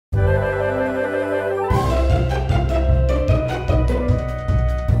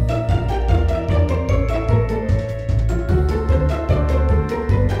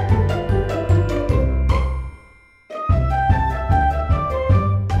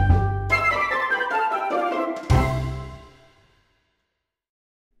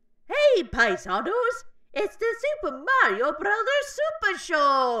Hi, Sawdust. It's the Super Mario Brothers Super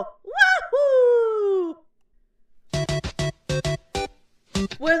Show! Woohoo!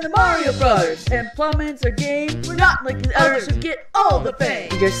 When the Mario Brothers and Plumbers are game, we're not like the others who get all the fame.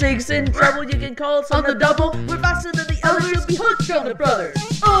 If your sig's in trouble, you can call us on the double. We're faster than the others, you'll be hooked on the brothers.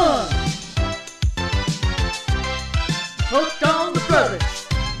 Hooked on the brothers.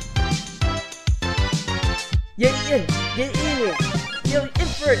 Yeah. You're in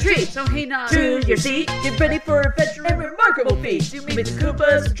for a treat, so hang on to your seat. Get ready for adventure and remarkable feats. You meet the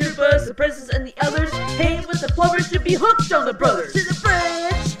Koopas, the Troopas, the Princess, and the others. Hang with the Plumbers to be hooked on the brothers. To the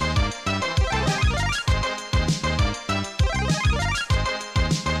bridge!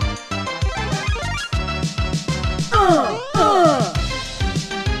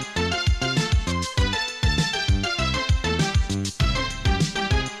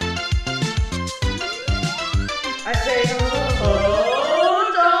 I say,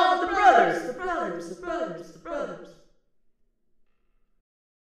 hold on, the brothers.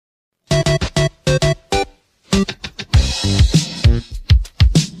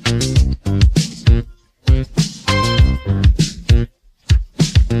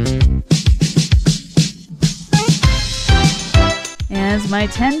 And my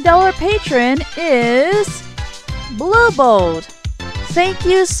 $10 patron is Blue Bold. Thank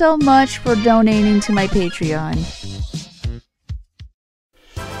you so much for donating to my Patreon.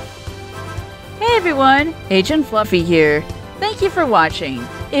 Hey everyone, Agent Fluffy here. Thank you for watching.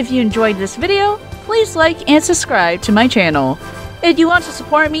 If you enjoyed this video, please like and subscribe to my channel. If you want to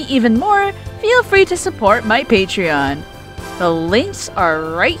support me even more, feel free to support my Patreon. The links are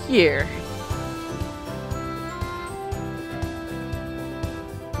right here.